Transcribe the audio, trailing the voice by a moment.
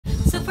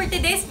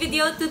today's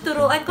video,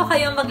 tuturuan ko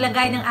kayong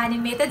maglagay ng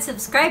animated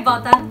subscribe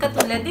button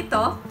katulad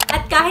nito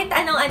at kahit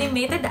anong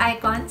animated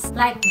icons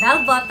like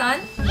bell button,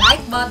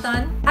 like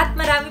button, at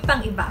marami pang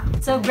iba.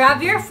 So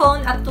grab your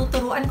phone at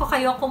tuturuan ko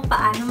kayo kung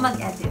paano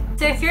mag-edit.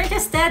 So if you're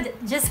interested,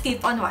 just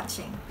keep on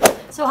watching.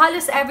 So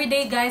halos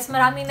everyday guys,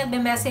 maraming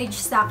nagme-message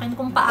sa akin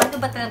kung paano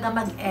ba talaga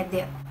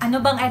mag-edit. Ano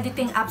bang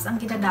editing apps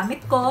ang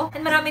ginagamit ko?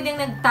 And marami ding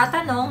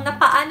nagtatanong na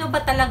paano ba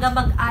talaga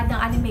mag-add ng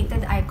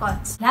animated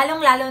icons.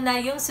 Lalong-lalo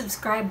na yung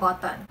subscribe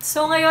button.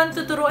 So ngayon,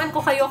 tuturuan ko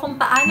kayo kung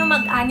paano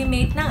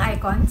mag-animate ng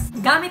icons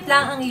gamit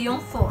lang ang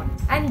iyong phone.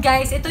 And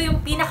guys, ito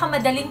yung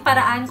pinakamadaling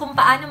paraan kung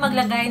paano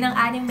maglagay ng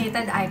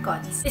animated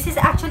icons. This is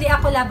actually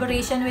a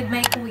collaboration with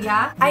my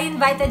kuya. I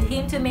invited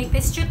him to make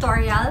this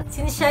tutorial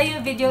since siya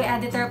yung video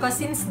editor ko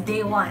since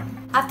day 1.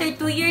 After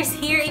 2 years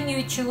here in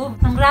YouTube,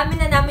 ang rami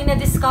na namin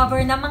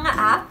na-discover na mga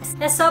apps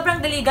na sobrang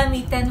dali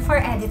gamitin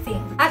for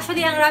editing.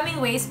 Actually, ang raming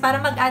ways para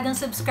mag-add ng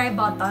subscribe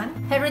button,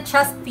 pero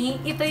trust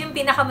me, ito yung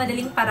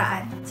pinakamadaling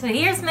paraan. So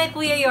here's my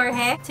Kuya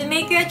Jorge to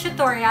make you a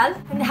tutorial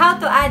on how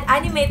to add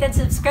animated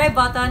subscribe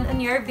button on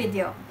your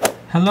video.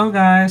 Hello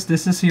guys,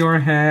 this is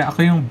Jorge.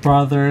 Ako yung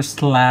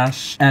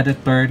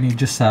brother/editor ni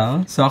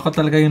Jhocel. So ako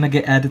talaga yung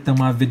nag-edit ng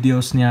mga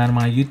videos niya,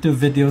 mga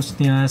YouTube videos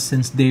niya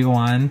since day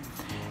 1.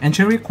 And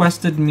she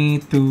requested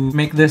me to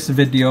make this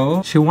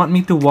video. She want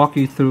me to walk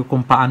you through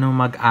kung paano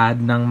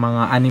mag-add ng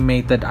mga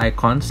animated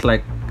icons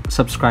like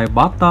subscribe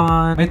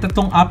button. May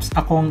tatlong apps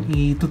akong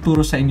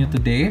ituturo sa inyo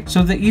today. So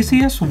the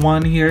easiest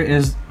one here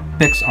is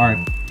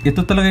PicsArt.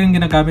 Ito talaga yung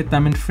ginagamit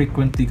namin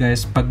frequently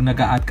guys pag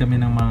nag-a-add kami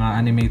ng mga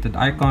animated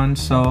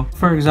icons. So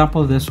for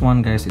example, this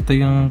one guys, ito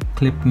yung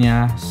clip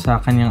niya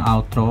sa kanyang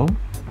outro.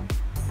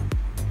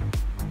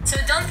 So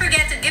don't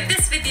forget to give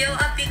this video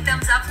a big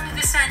thumbs up kung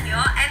gusto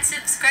nyo and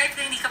subscribe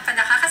kung hindi ka pa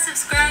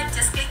nakaka-subscribe.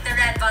 Just click the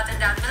red button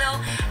down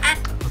below. And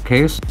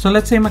okay, so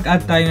let's say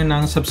mag-add tayo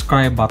ng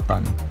subscribe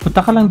button.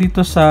 Punta ka lang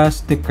dito sa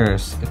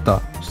stickers.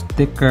 Ito,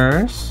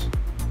 stickers.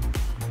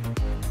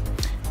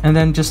 And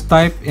then just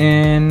type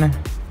in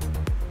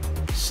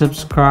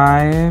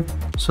subscribe.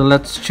 So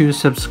let's choose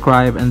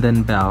subscribe and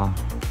then bell.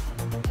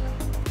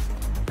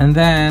 And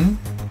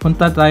then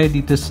punta tayo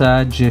dito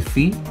sa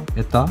Jiffy.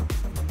 Ito.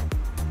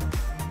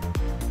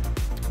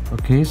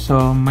 Okay,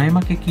 so may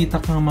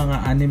makikita kang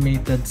mga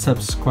animated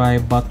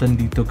subscribe button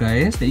dito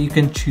guys that you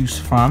can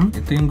choose from.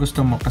 Ito yung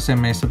gusto mo kasi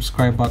may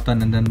subscribe button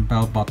and then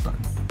bell button.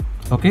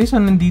 Okay, so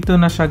nandito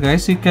na siya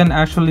guys. You can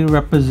actually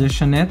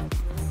reposition it.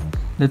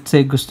 Let's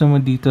say gusto mo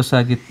dito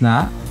sa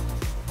gitna.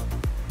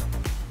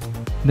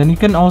 Then you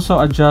can also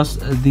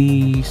adjust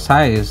the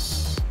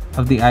size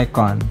of the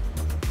icon.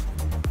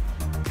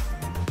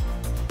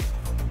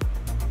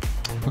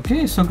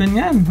 Okay, so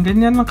ganyan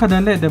lang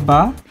kadali,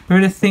 diba?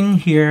 Pero the thing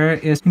here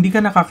is, hindi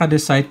ka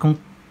nakaka-decide kung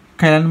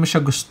kailan mo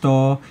siya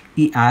gusto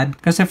i-add.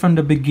 Kasi from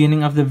the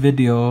beginning of the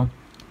video,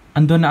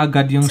 andun na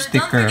agad yung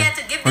sticker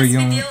or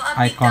yung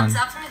icon.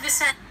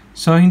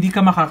 So, hindi ka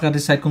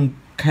makaka-decide kung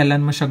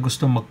kailan mo siya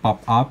gusto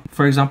mag-pop up.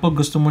 For example,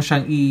 gusto mo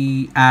siyang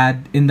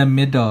i-add in the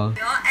middle.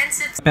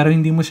 Pero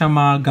hindi mo siya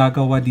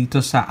magagawa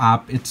dito sa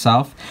app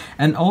itself.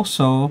 And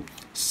also,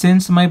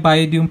 since may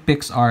bayad yung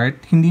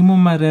PicsArt, hindi mo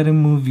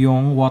ma-remove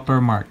yung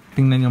watermark.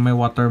 Tingnan nyo, may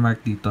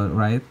watermark dito,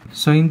 right?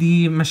 So,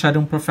 hindi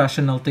masyadong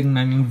professional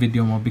tingnan yung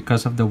video mo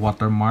because of the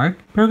watermark.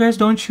 Pero guys,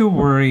 don't you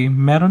worry.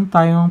 Meron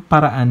tayong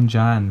paraan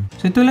dyan.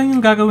 So, ito lang yung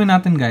gagawin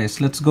natin,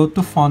 guys. Let's go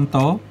to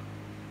Fonto.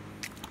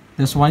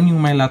 This one, yung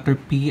may letter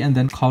P and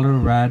then color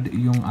red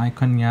yung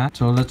icon niya.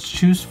 So, let's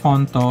choose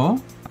Fonto.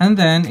 And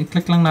then,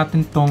 i-click lang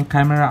natin tong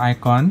camera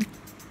icon.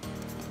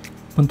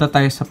 Punta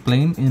tayo sa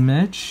plain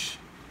image.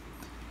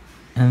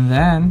 And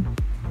then,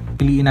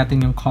 piliin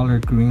natin yung color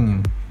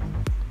green.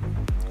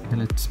 Okay,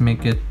 let's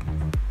make it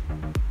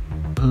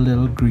a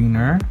little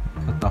greener.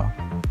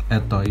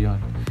 Ito,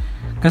 yun.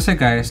 Kasi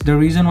guys, the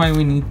reason why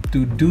we need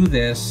to do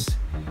this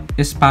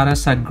is para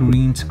sa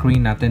green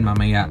screen natin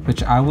mamaya,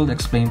 which I will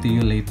explain to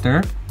you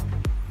later.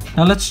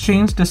 Now, let's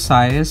change the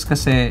size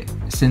kasi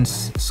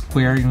since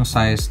square yung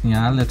size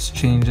niya, let's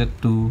change it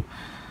to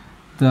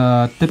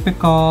the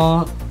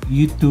typical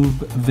YouTube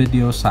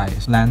video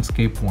size,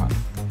 landscape one.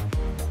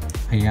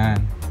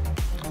 Ayan.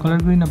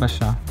 Color green na ba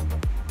siya?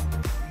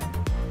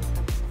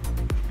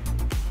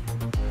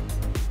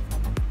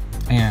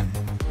 Ayan.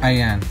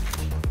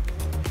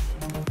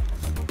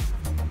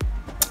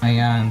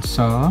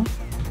 So,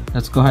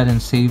 let's go ahead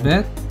and save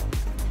it.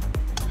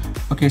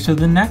 Okay, so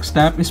the next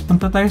step is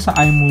punta tayo sa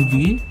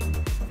iMovie.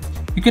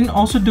 You can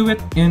also do it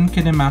in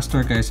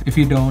KineMaster, guys, if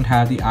you don't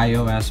have the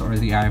iOS or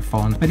the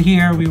iPhone. But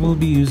here, we will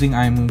be using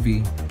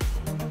iMovie.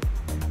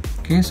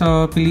 Okay,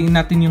 so piliin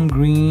natin yung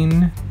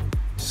green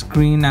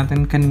screen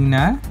natin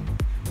kanina.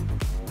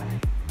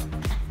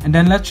 And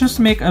then let's just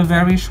make a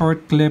very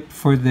short clip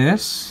for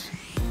this.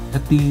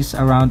 At least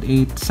around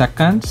 8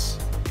 seconds.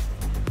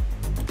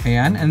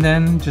 Ayan, and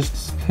then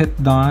just hit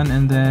done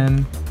and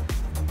then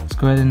let's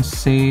go ahead and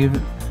save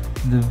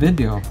the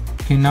video.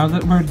 Okay, now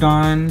that we're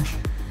done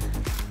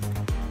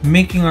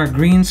making our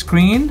green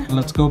screen,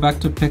 let's go back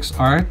to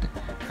PicsArt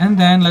And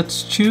then,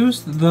 let's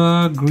choose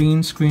the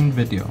green screen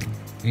video.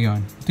 Ayun.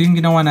 Ito yung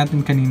ginawa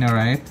natin kanina,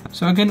 right?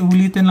 So again,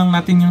 ulitin lang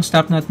natin yung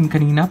step natin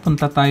kanina.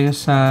 Punta tayo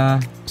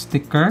sa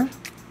sticker.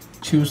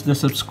 Choose the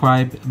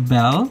subscribe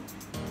bell.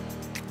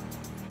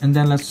 And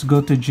then, let's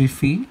go to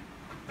Jiffy.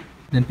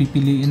 Then,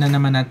 pipiliin na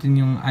naman natin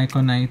yung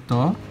icon na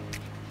ito.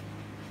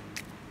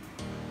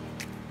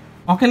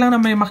 Okay lang na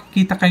may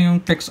makikita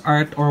kayong text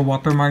art or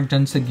watermark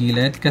dyan sa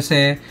gilid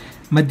kasi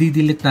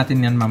madidelete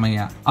natin yan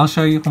mamaya. I'll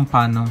show you kung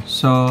paano.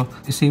 So,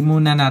 isave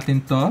muna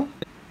natin to.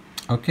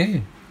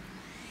 Okay.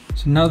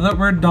 So, now that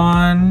we're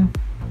done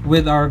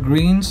with our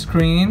green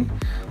screen,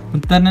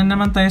 punta na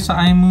naman tayo sa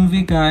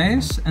iMovie,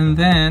 guys. And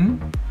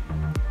then,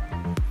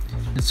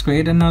 let's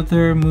create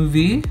another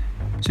movie.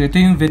 So, ito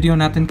yung video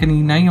natin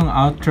kanina, yung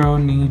outro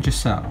ni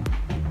Jhocel.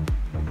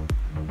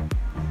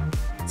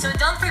 So,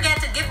 don't forget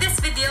to give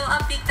this video a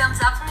big thumbs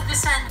up from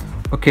Gusan.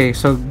 Okay,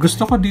 so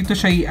gusto ko dito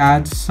siya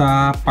i-add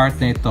sa part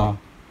na ito.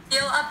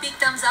 Video a big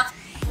thumbs up.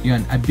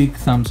 Yun, a big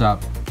thumbs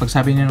up. Pag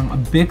sabi niya ng a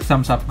big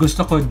thumbs up,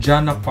 gusto ko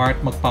dyan na part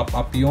mag-pop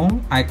up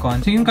yung icon.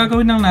 So yung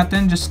gagawin lang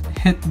natin, just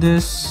hit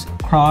this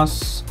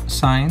cross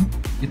sign,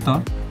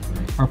 ito,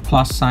 or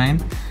plus sign,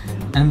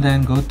 and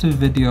then go to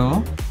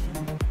video.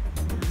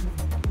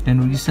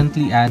 Then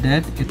recently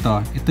added,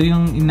 ito. Ito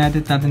yung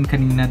in-added natin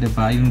kanina,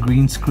 diba? Yung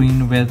green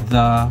screen with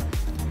the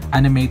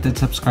animated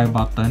subscribe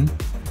button.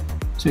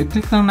 So,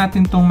 i-click lang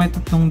natin itong may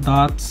tatlong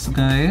dots,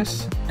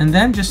 guys. And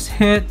then, just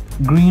hit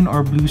green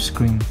or blue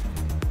screen.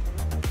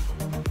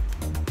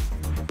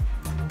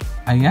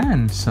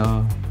 Ayan.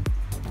 So,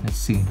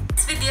 let's see.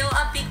 This video,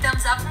 a big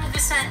thumbs up kung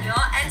gustuhan nyo.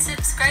 And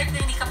subscribe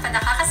kung hindi ka pa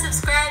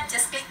nakaka-subscribe.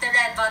 Just click the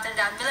red button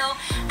down below.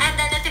 And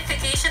the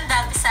notification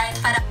bell beside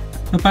para...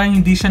 So, parang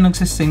hindi siya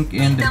nagsisync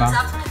in, diba? Thumbs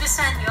up kung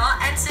gustuhan nyo.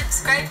 And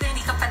subscribe kung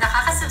hindi ka pa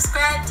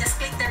nakaka-subscribe. Just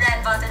click the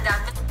red button down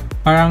below.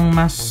 Parang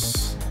mas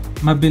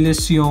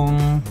mabilis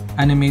yung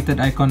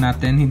animated icon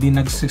natin, hindi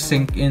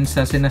nagsisync in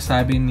sa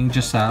sinasabi ni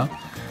Jhocel.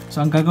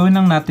 So, ang gagawin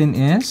lang natin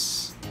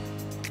is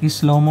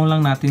i-slow mo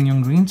lang natin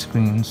yung green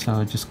screen.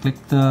 So, just click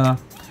the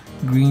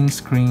green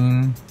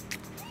screen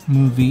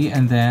movie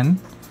and then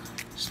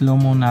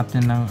slow mo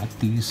natin ng at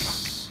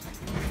least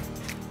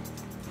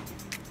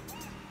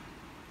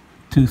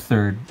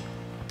 2/3.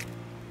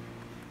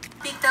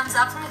 Big thumbs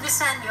up kung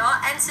gustuhan nyo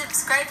and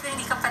subscribe kung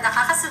hindi ka pa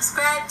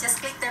nakaka-subscribe.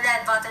 Just click the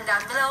red button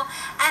down below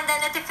and the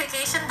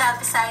notification bell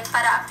beside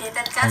para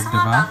updated ka sa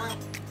mga bagong...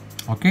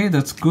 Okay,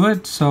 that's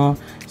good. So,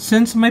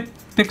 since may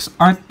pix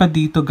art pa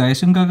dito,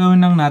 guys, yung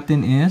gagawin lang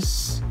natin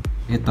is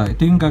ito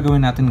yung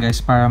gagawin natin, guys,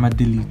 para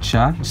ma-delete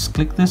siya. Just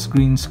click this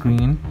green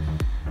screen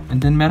and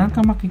then meron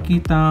kang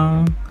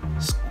makikitang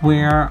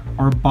square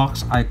or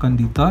box icon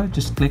dito.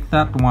 Just click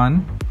that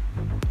one.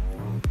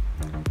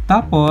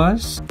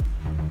 Tapos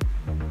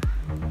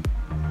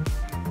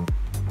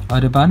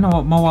diba?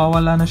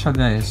 Mawawala na siya,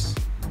 guys.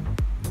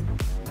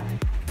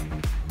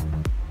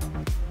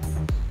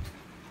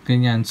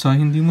 Ganyan. So,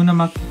 hindi mo na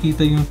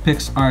makikita yung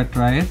pix art,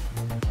 right?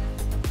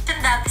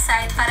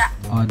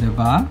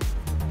 Diba?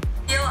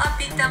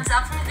 Big thumbs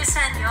up kung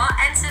gustuhan nyo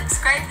and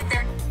subscribe to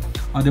them.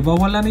 Diba?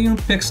 Wala na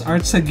yung pix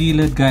art sa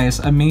gilid,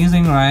 guys.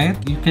 Amazing, right?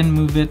 You can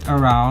move it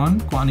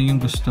around kung ano yung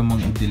gusto mong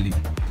i-delete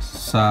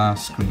sa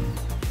screen.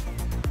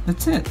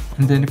 That's it.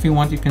 And then, if you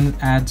want, you can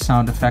add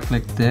sound effect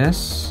like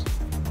this.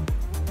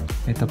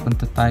 Ito,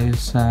 punta tayo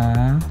sa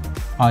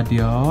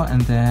audio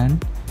and then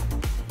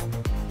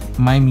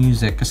my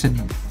music kasi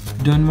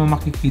doon mo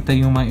makikita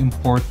yung mga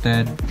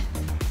imported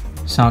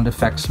sound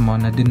effects mo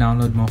na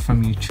dinownload mo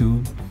from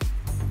YouTube.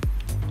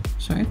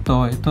 So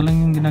ito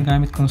lang yung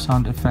ginagamit kong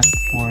sound effect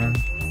for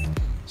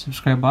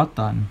subscribe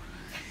button.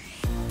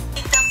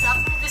 Big thumbs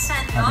up kung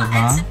gustuhan nyo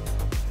Diba?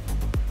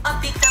 a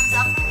big thumbs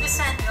up kung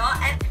gustuhan nyo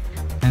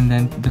and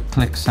then the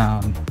click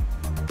sound.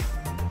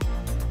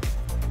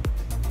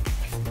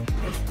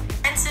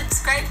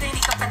 Subscribe kung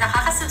hindi ka pa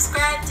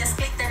nakaka-subscribe, just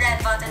click the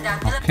red button down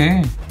below.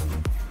 Okay.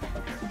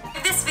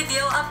 Give this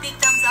video a big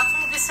thumbs up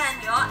kung gustuhan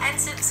nyo and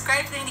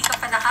subscribe kung hindi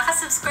ka pa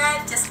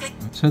nakaka-subscribe, just click.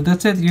 So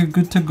that's it, you're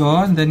good to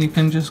go and then you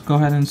can just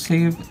go ahead and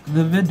save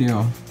the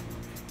video.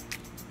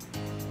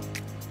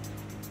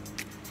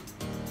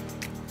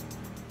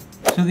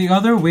 So the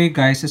other way,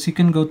 guys, is you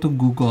can go to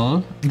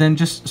Google, then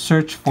just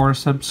search for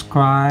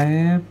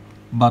subscribe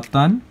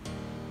button.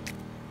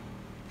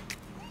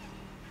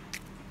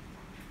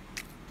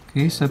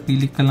 Okay, so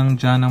pili ka lang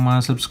dyan ng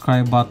mga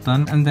subscribe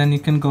button and then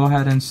you can go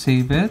ahead and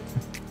save it.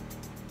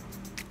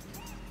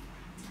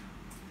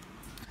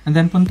 And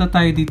then punta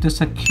tayo dito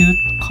sa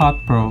Cute Cut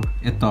Pro.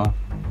 Ito,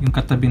 yung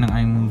katabi ng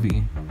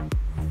iMovie.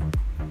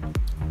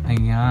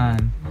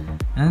 Ayan.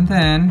 And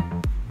then,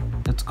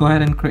 let's go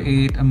ahead and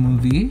create a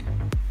movie.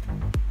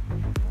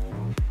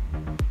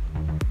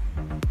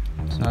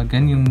 So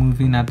again, yung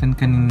movie natin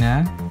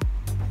kanina,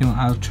 yung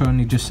outro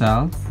ni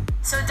Jhocel.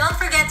 So don't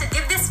forget to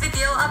give this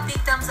video a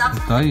big thumbs up.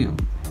 Ito yun.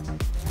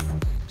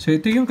 So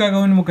ito yung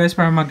gagawin mo, guys,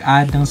 para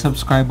mag-add ng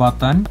subscribe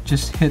button.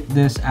 Just hit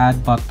this add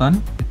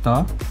button.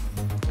 Ito.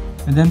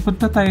 And then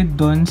punta tayo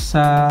dun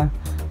sa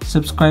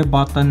subscribe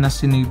button na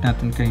sinave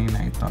natin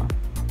kanina ito.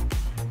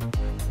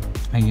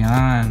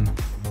 Ayan.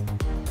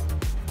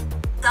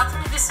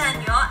 Kung gustuhan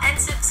nyo, and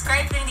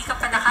subscribe kung hindi ka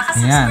pa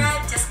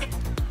nakaka-subscribe. Just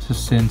so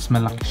since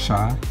malaki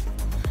siya,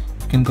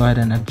 you can go ahead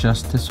and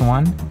adjust this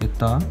one.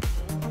 Ito.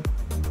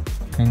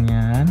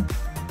 Ganyan.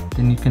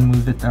 Then you can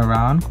move it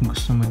around kung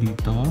gusto mo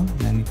dito.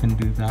 Then you can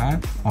do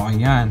that. O,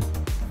 ayan.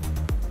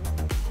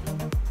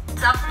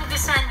 Kung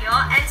gustuhan nyo,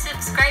 and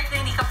subscribe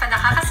kung hindi ka pa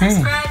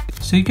nakaka-subscribe.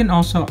 So you can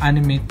also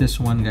animate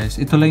this one, guys.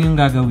 Ito lang yung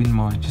gagawin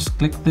mo. Just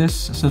click this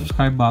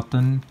subscribe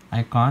button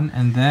icon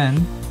and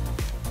then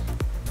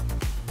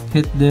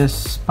hit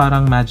this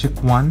parang magic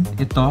wand.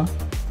 Ito.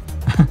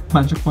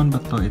 Magic wand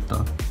ba to?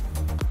 Ito.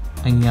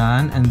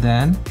 Ayan. And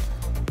then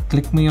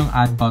click mo yung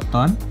add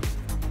button.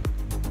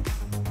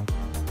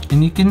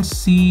 And you can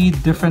see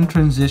different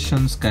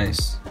transitions,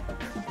 guys.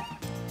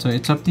 So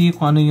it's up to you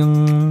kung ano yung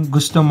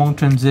gusto mong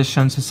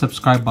transition sa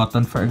subscribe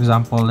button. For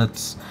example,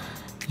 let's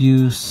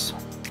use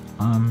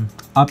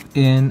up,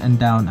 in, and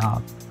down,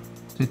 out.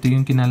 So ito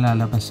yung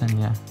kinalalabasan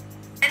niya.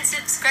 And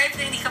subscribe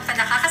kung hindi ka pa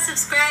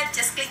nakaka-subscribe.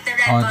 Just click the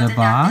red button diba?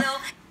 down below.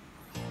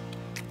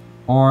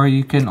 Or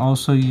you can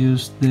also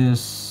use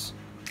this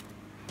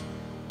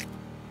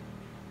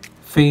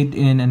fade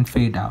in and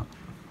fade out.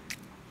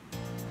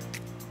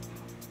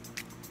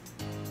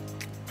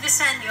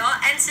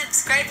 And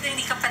subscribe kung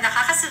hindi ka pa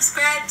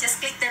nakaka-subscribe,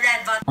 just click the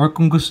red button. Or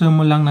kung gusto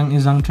mo lang ng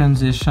isang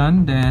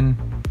transition, then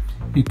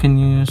you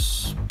can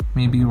use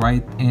maybe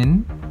right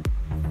in.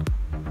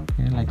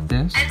 Okay, like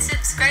this. And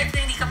subscribe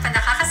kung hindi ka pa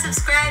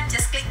nakaka-subscribe,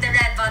 just click the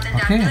red button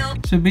down below.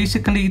 So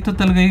basically, ito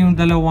talaga yung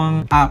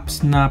dalawang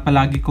apps na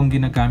palagi kong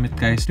ginagamit,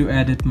 guys, to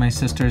edit my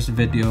sister's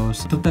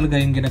videos. Ito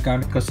talaga yung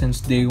ginagamit ko since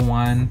day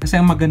one.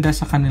 Kasi ang maganda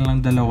sa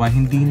kanilang dalawa,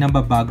 hindi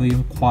nababago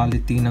yung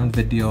quality ng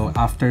video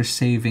after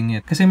saving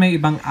it. Kasi may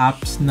ibang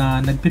apps na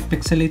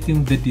nagpipixelate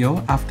yung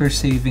video after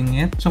saving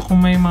it. So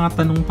kung may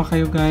mga tanong pa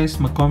kayo, guys,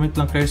 mag-comment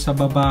lang kayo sa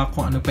baba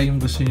kung ano pa yung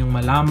gusto nyong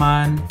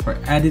malaman for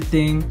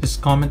editing.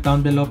 Just comment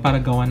down below para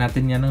gawa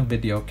natin yan ng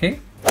video,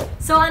 okay?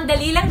 So, ang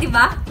dali lang, di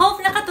ba?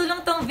 Hope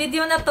nakatulong tong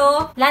video na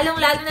to.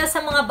 Lalong-lalo na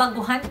sa mga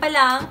baguhan pa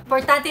lang.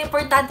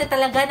 Importante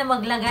talaga na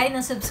maglagay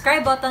ng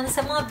subscribe button sa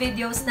mga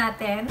videos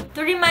natin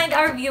to remind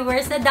our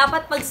viewers na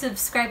dapat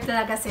mag-subscribe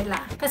talaga sila.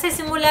 Kasi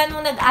simula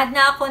nung nag-add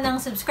na ako ng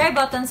subscribe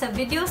button sa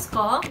videos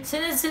ko,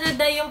 sunod-sunod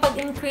na yung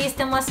pag-increase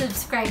ng mga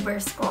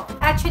subscribers ko.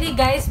 Actually,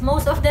 guys,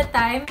 most of the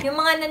time,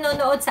 yung mga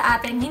nanonood sa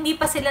atin, hindi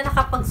pa sila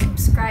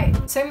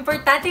nakapag-subscribe. So,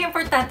 importante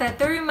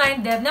to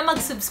remind them na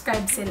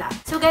mag-subscribe sila.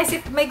 So, guys,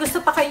 if may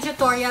gusto pa kayong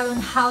tutorial on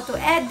how to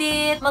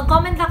edit,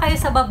 mag-comment lang kayo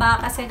sa baba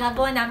kasi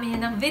gagawa namin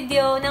yun ng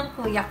video ng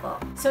kuya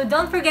ko. So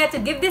don't forget to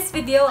give this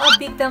video a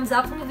big thumbs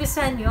up kung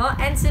gustuhan nyo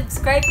and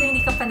subscribe kung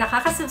hindi ka pa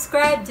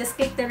nakaka-subscribe. Just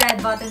click the red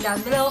button down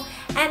below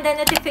and the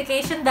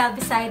notification bell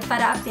beside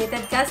para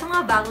updated ka sa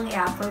mga bagong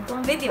i-upload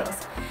kong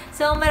videos.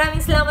 So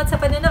maraming salamat sa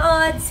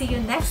panonood. See you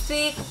next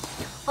week.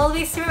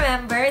 Always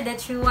remember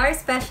that you are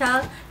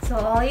special, so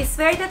always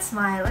wear that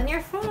smile on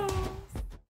your face.